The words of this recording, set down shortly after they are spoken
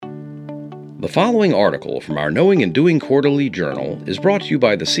The following article from our Knowing and Doing Quarterly Journal is brought to you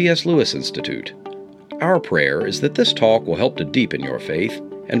by the C.S. Lewis Institute. Our prayer is that this talk will help to deepen your faith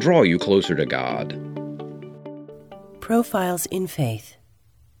and draw you closer to God. Profiles in Faith.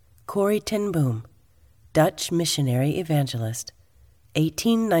 Corrie ten Boom, Dutch missionary evangelist,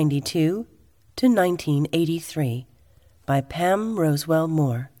 1892 to 1983, by Pam Rosewell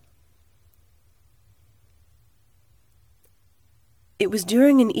Moore. It was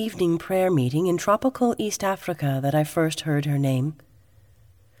during an evening prayer meeting in tropical East Africa that I first heard her name.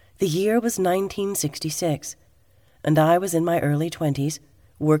 The year was 1966, and I was in my early 20s,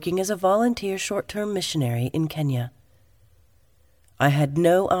 working as a volunteer short-term missionary in Kenya. I had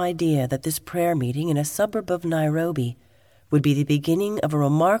no idea that this prayer meeting in a suburb of Nairobi would be the beginning of a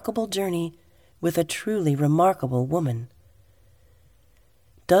remarkable journey with a truly remarkable woman.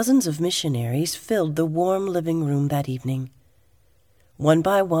 Dozens of missionaries filled the warm living room that evening. One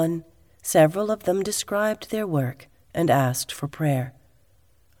by one, several of them described their work and asked for prayer.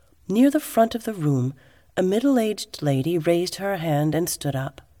 Near the front of the room, a middle-aged lady raised her hand and stood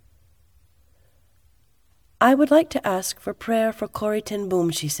up. "I would like to ask for prayer for Corrie ten Boom,"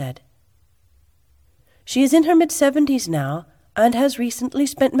 she said. "She is in her mid-70s now and has recently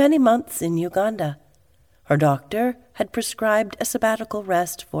spent many months in Uganda. Her doctor had prescribed a sabbatical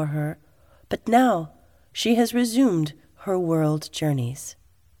rest for her, but now she has resumed her world journeys,"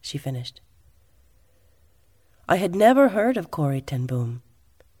 she finished. I had never heard of Corrie ten Boom,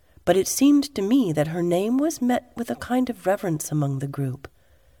 but it seemed to me that her name was met with a kind of reverence among the group,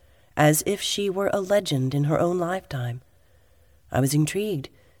 as if she were a legend in her own lifetime. I was intrigued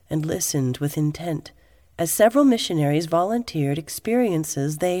and listened with intent as several missionaries volunteered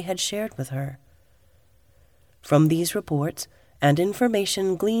experiences they had shared with her. From these reports and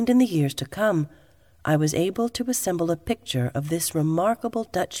information gleaned in the years to come, I was able to assemble a picture of this remarkable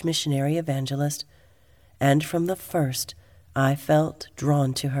Dutch missionary evangelist, and from the first I felt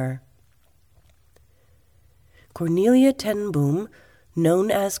drawn to her. Cornelia ten Boom,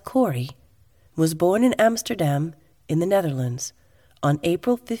 known as Corrie, was born in Amsterdam in the Netherlands on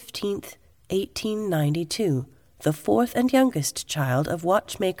April 15, 1892, the fourth and youngest child of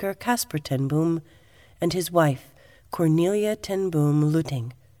watchmaker Casper ten Boom and his wife, Cornelia ten Boom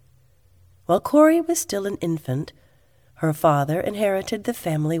Luting. While Corrie was still an infant, her father inherited the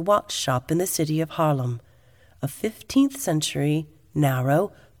family watch shop in the city of Haarlem, a 15th-century,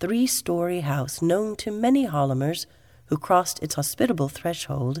 narrow, 3-story house known to many Haarlemers who crossed its hospitable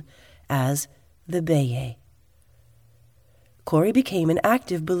threshold as the Beje. Corrie became an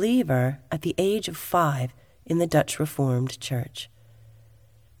active believer at the age of 5 in the Dutch Reformed Church.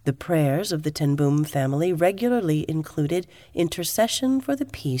 The prayers of the ten Boom family regularly included intercession for the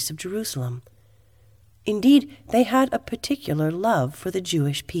peace of Jerusalem. Indeed, they had a particular love for the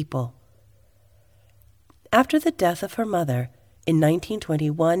Jewish people. After the death of her mother in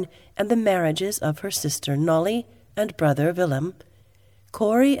 1921 and the marriages of her sister Nolly and brother Willem,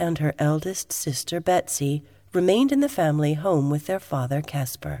 Corrie and her eldest sister Betsy remained in the family home with their father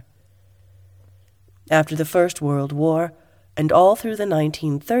Casper. After the First World War, and all through the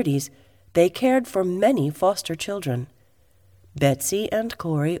 1930s, they cared for many foster children. Betsy and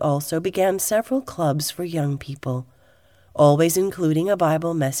Corrie also began several clubs for young people, always including a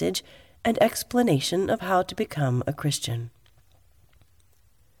Bible message and explanation of how to become a Christian.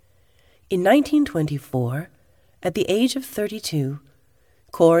 In 1924, at the age of 32,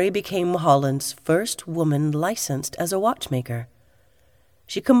 Corrie became Holland's first woman licensed as a watchmaker.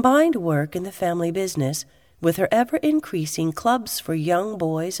 She combined work in the family business with her ever-increasing clubs for young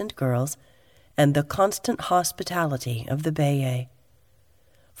boys and girls and the constant hospitality of the Beje.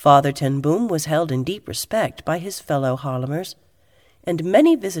 Father ten Boom was held in deep respect by his fellow Haarlemers, and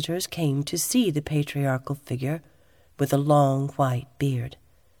many visitors came to see the patriarchal figure with a long white beard.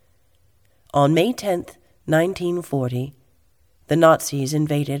 On May 10, 1940, the Nazis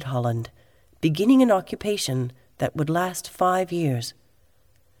invaded Holland, beginning an occupation that would last 5 years.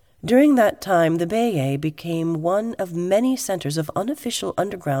 During that time, the Beje became one of many centers of unofficial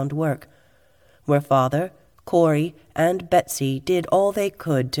underground work, where Father, Corrie, and Betsy did all they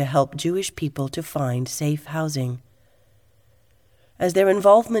could to help Jewish people to find safe housing. As their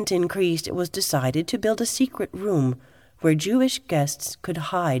involvement increased, it was decided to build a secret room where Jewish guests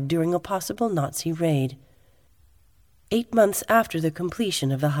could hide during a possible Nazi raid. 8 months after the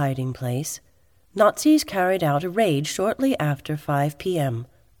completion of the hiding place, Nazis carried out a raid shortly after 5 p.m.,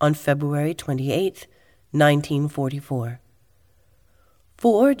 on February 28, 1944.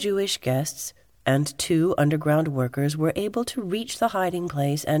 4 Jewish guests and 2 underground workers were able to reach the hiding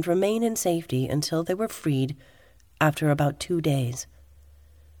place and remain in safety until they were freed after about 2 days.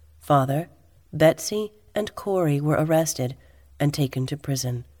 Father, Betsy and Corrie were arrested and taken to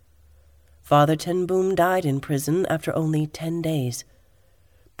prison. Father ten Boom died in prison after only 10 days.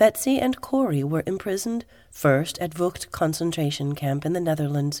 Betsy and Corrie were imprisoned first at Vught concentration camp in the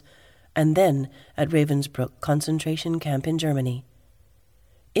Netherlands and then at Ravensbrück concentration camp in Germany.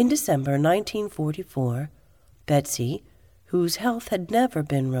 In December 1944, Betsy, whose health had never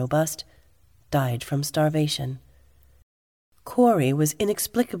been robust, died from starvation. Corrie was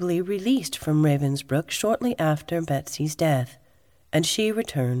inexplicably released from Ravensbrück shortly after Betsy's death, and she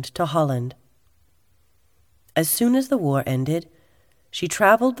returned to Holland. As soon as the war ended, she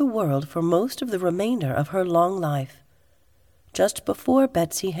traveled the world for most of the remainder of her long life. Just before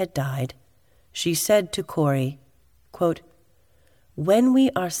Betsy had died, she said to Corrie, quote, "When we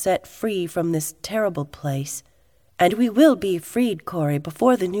are set free from this terrible place, and we will be freed, Corrie,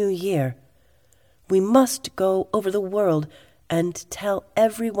 before the new year, we must go over the world and tell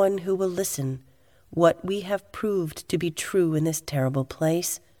everyone who will listen what we have proved to be true in this terrible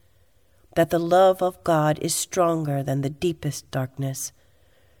place, that the love of God is stronger than the deepest darkness.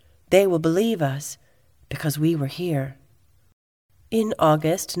 They will believe us because we were here." In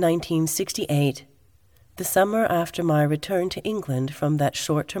August 1968, the summer after my return to England from that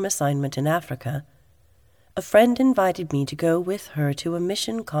short-term assignment in Africa, a friend invited me to go with her to a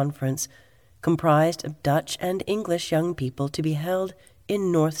mission conference comprised of Dutch and English young people to be held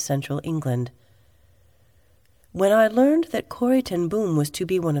in north-central England. When I learned that Corrie ten Boom was to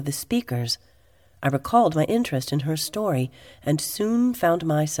be one of the speakers, I recalled my interest in her story and soon found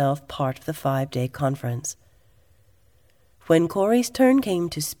myself part of the 5-day conference. When Corrie's turn came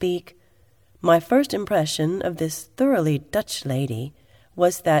to speak, my first impression of this thoroughly Dutch lady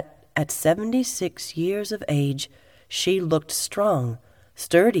was that at 76 years of age she looked strong,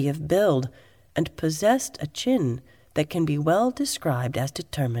 sturdy of build, and possessed a chin that can be well described as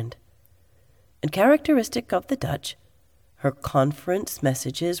determined. And characteristic of the Dutch, her conference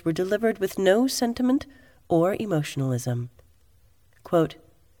messages were delivered with no sentiment or emotionalism. Quote,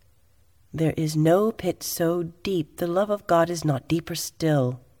 "There is no pit so deep the love of God is not deeper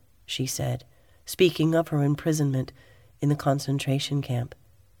still," she said, speaking of her imprisonment in the concentration camp.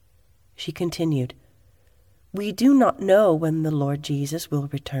 She continued, "We do not know when the Lord Jesus will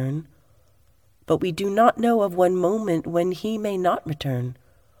return, but we do not know of one moment when he may not return.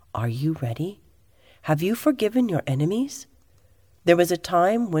 Are you ready? Have you forgiven your enemies? There was a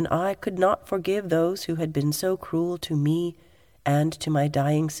time when I could not forgive those who had been so cruel to me and to my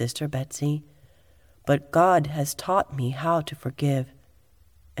dying sister Betsy, but God has taught me how to forgive."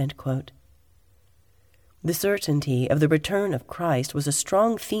 End quote. The certainty of the return of Christ was a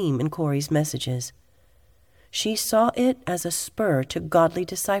strong theme in Corrie's messages. She saw it as a spur to godly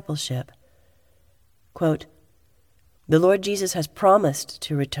discipleship. Quote, "The Lord Jesus has promised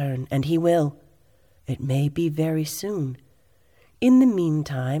to return, and he will. It may be very soon. In the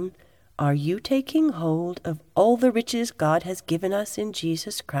meantime, are you taking hold of all the riches God has given us in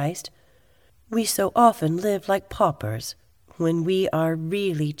Jesus Christ? We so often live like paupers when we are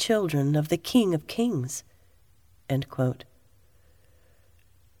really children of the King of Kings." End quote.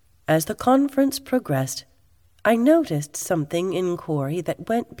 As the conference progressed, I noticed something in Corrie that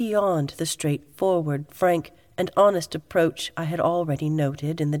went beyond the straightforward, frank, and honest approach I had already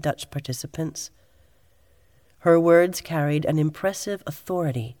noted in the Dutch participants. Her words carried an impressive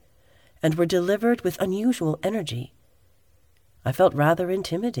authority and were delivered with unusual energy. I felt rather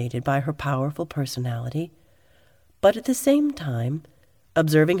intimidated by her powerful personality, but at the same time,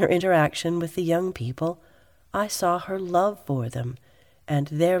 observing her interaction with the young people, I saw her love for them and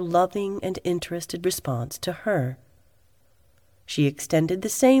their loving and interested response to her. She extended the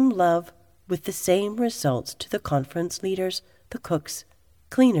same love with the same results to the conference leaders, the cooks,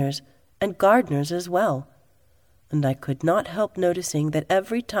 cleaners, and gardeners as well, and I could not help noticing that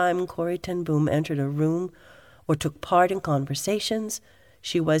every time Corrie ten Boom entered a room or took part in conversations,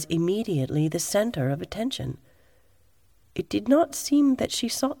 she was immediately the center of attention. It did not seem that she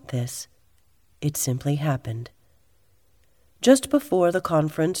sought this. It simply happened. Just before the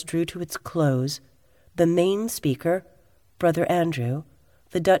conference drew to its close, the main speaker, Brother Andrew,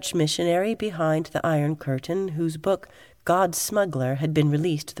 the Dutch missionary behind the Iron Curtain, whose book God's Smuggler had been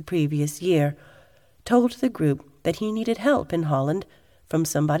released the previous year, told the group that he needed help in Holland from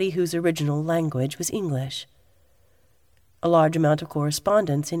somebody whose original language was English. A large amount of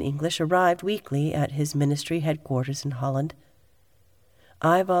correspondence in English arrived weekly at his ministry headquarters in Holland.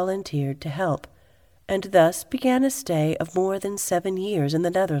 I volunteered to help, and thus began a stay of more than 7 years in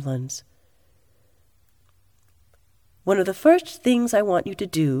the Netherlands. "One of the first things I want you to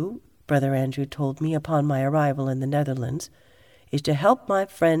do," Brother Andrew told me upon my arrival in the Netherlands, "is to help my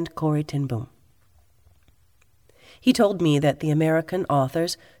friend Corrie ten Boom. He told me that the American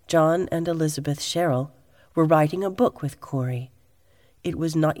authors John and Elizabeth Sherrill were writing a book with Corrie. It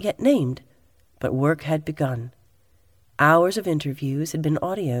was not yet named, but work had begun. Hours of interviews had been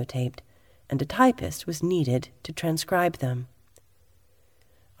audio-taped, and a typist was needed to transcribe them.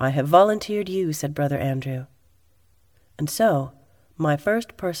 "I have volunteered you," said Brother Andrew. And so, my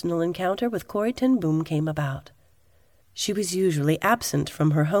first personal encounter with Corrie ten Boom came about. She was usually absent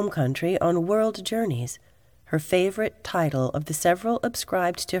from her home country on world journeys. Her favorite title of the several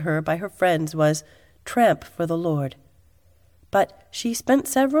ascribed to her by her friends was Tramp for the Lord. But she spent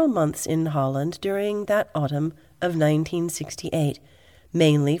several months in Holland during that autumn of 1968,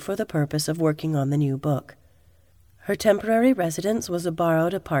 mainly for the purpose of working on the new book. Her temporary residence was a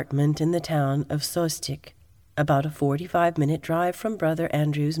borrowed apartment in the town of Soestik, about a 45-minute drive from Brother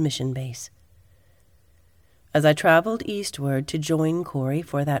Andrew's mission base. As I traveled eastward to join Corrie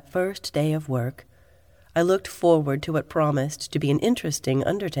for that first day of work, I looked forward to what promised to be an interesting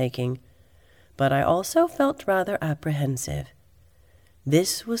undertaking, but I also felt rather apprehensive.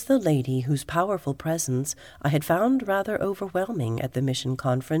 This was the lady whose powerful presence I had found rather overwhelming at the mission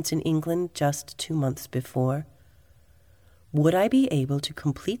conference in England just 2 months before. Would I be able to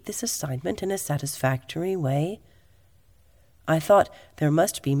complete this assignment in a satisfactory way? I thought there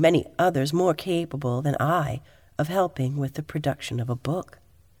must be many others more capable than I of helping with the production of a book.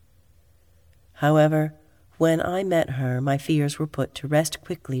 However, when I met her, my fears were put to rest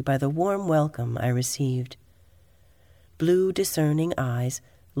quickly by the warm welcome I received. Blue, discerning eyes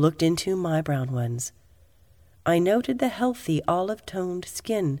looked into my brown ones. I noted the healthy olive-toned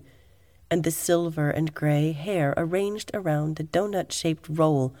skin and the silver and gray hair arranged around the donut-shaped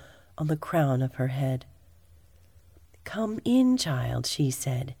roll on the crown of her head. "Come in, child," she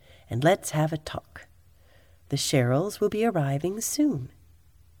said, "and let's have a talk. The Sherrills will be arriving soon."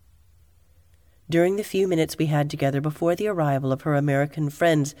 During the few minutes we had together before the arrival of her American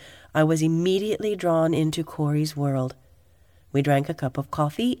friends, I was immediately drawn into Corrie's world. We drank a cup of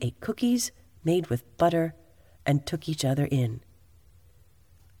coffee, ate cookies made with butter, and took each other in.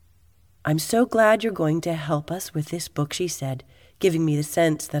 "I'm so glad you're going to help us with this book," she said, giving me the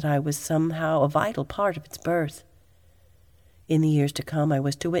sense that I was somehow a vital part of its birth. In the years to come, I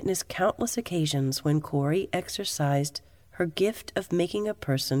was to witness countless occasions when Corrie exercised her gift of making a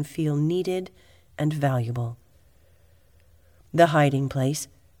person feel needed and valuable. The Hiding Place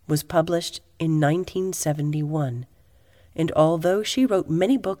was published in 1971, and although she wrote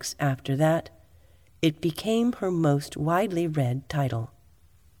many books after that, it became her most widely read title.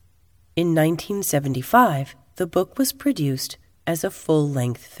 In 1975, the book was produced as a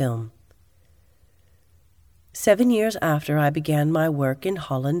full-length film. 7 years after I began my work in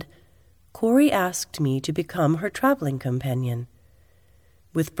Holland, Corrie asked me to become her traveling companion.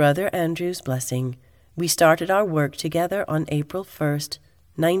 With Brother Andrew's blessing, we started our work together on April 1st,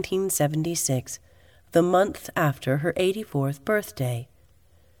 1976, the month after her 84th birthday.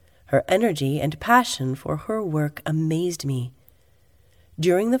 Her energy and passion for her work amazed me.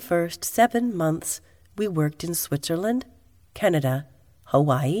 During the first 7 months, we worked in Switzerland, Canada,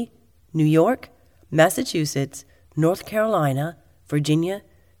 Hawaii, New York, Massachusetts, North Carolina, Virginia,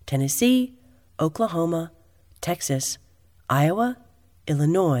 Tennessee, Oklahoma, Texas, Iowa,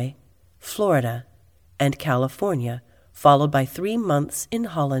 Illinois, Florida, and California, followed by 3 months in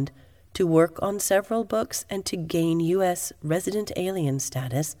Holland to work on several books and to gain U.S. resident alien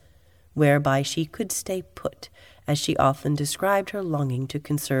status, whereby she could stay put, as she often described her longing to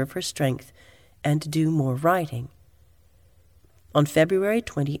conserve her strength and do more writing. On February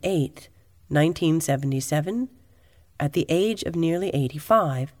 28, 1977, at the age of nearly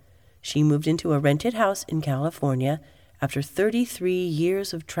 85, she moved into a rented house in California after 33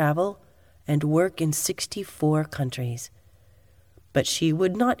 years of travel and work in 64 countries. But she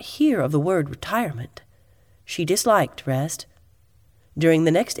would not hear of the word retirement. She disliked rest. During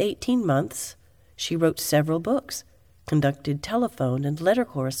the next 18 months, she wrote several books, conducted telephone and letter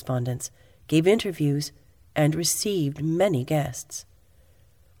correspondence, gave interviews, and received many guests.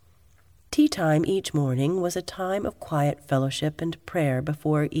 Tea time each morning was a time of quiet fellowship and prayer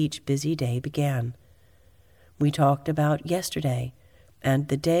before each busy day began. We talked about yesterday and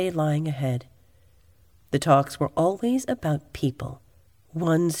the day lying ahead. The talks were always about people,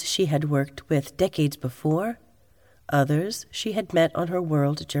 ones she had worked with decades before, others she had met on her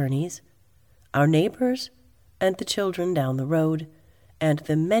world journeys, our neighbors, and the children down the road, and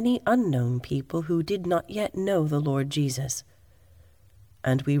the many unknown people who did not yet know the Lord Jesus.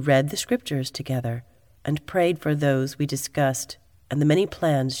 And we read the scriptures together and prayed for those we discussed and the many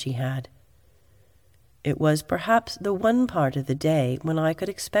plans she had. It was perhaps the one part of the day when I could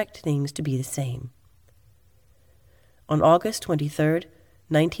expect things to be the same. On August 23,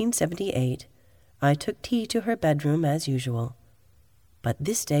 1978, I took tea to her bedroom as usual. But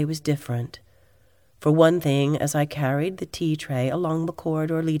this day was different. For one thing, as I carried the tea tray along the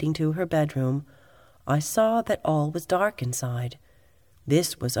corridor leading to her bedroom, I saw that all was dark inside.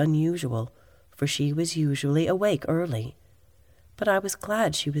 This was unusual, for she was usually awake early. But I was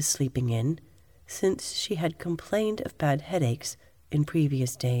glad she was sleeping in, since she had complained of bad headaches in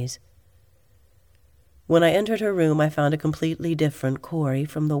previous days. When I entered her room, I found a completely different Corrie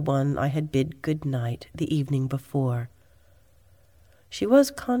from the one I had bid good night the evening before. She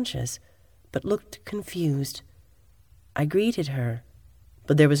was conscious, but looked confused. I greeted her,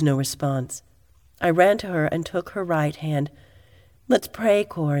 but there was no response. I ran to her and took her right hand. "Let's pray,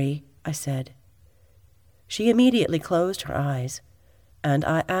 Corrie," I said. She immediately closed her eyes, and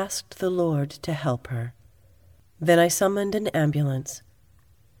I asked the Lord to help her. Then I summoned an ambulance.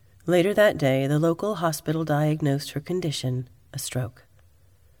 Later that day, the local hospital diagnosed her condition, a stroke.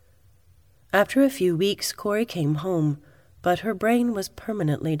 After a few weeks, Corrie came home, but her brain was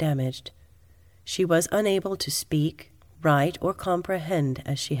permanently damaged. She was unable to speak, write, or comprehend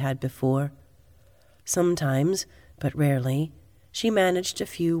as she had before. Sometimes, but rarely, she managed a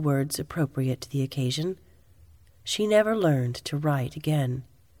few words appropriate to the occasion. She never learned to write again.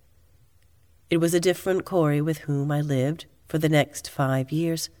 It was a different Corrie with whom I lived for the next 5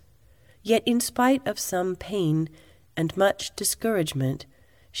 years. Yet in spite of some pain and much discouragement,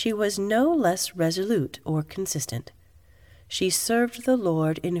 she was no less resolute or consistent. She served the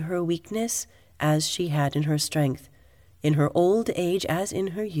Lord in her weakness as she had in her strength, in her old age as in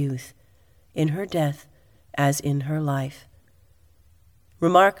her youth, in her death as in her life.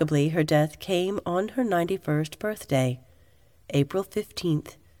 Remarkably, her death came on her 91st birthday, April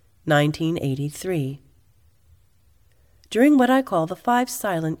 15th, 1983. During what I call the 5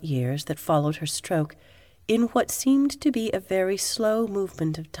 silent years that followed her stroke, in what seemed to be a very slow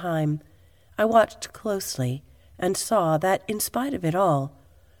movement of time, I watched closely and saw that, in spite of it all,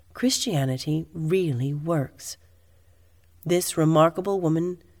 Christianity really works. This remarkable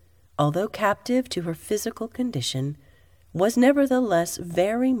woman, although captive to her physical condition, was nevertheless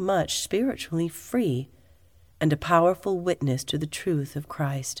very much spiritually free and a powerful witness to the truth of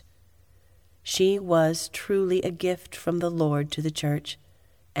Christ. She was truly a gift from the Lord to the Church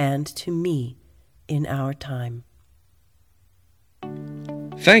and to me in our time.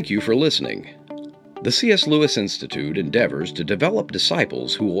 Thank you for listening. The C.S. Lewis Institute endeavors to develop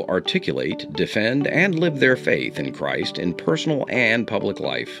disciples who will articulate, defend, and live their faith in Christ in personal and public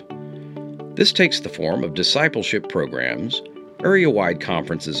life. This takes the form of discipleship programs, area-wide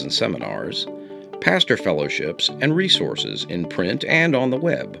conferences and seminars, pastor fellowships, and resources in print and on the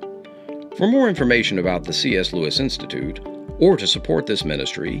web. For more information about the C.S. Lewis Institute, or to support this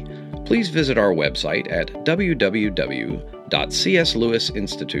ministry, please visit our website at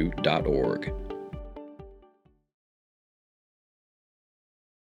www.cslewisinstitute.org.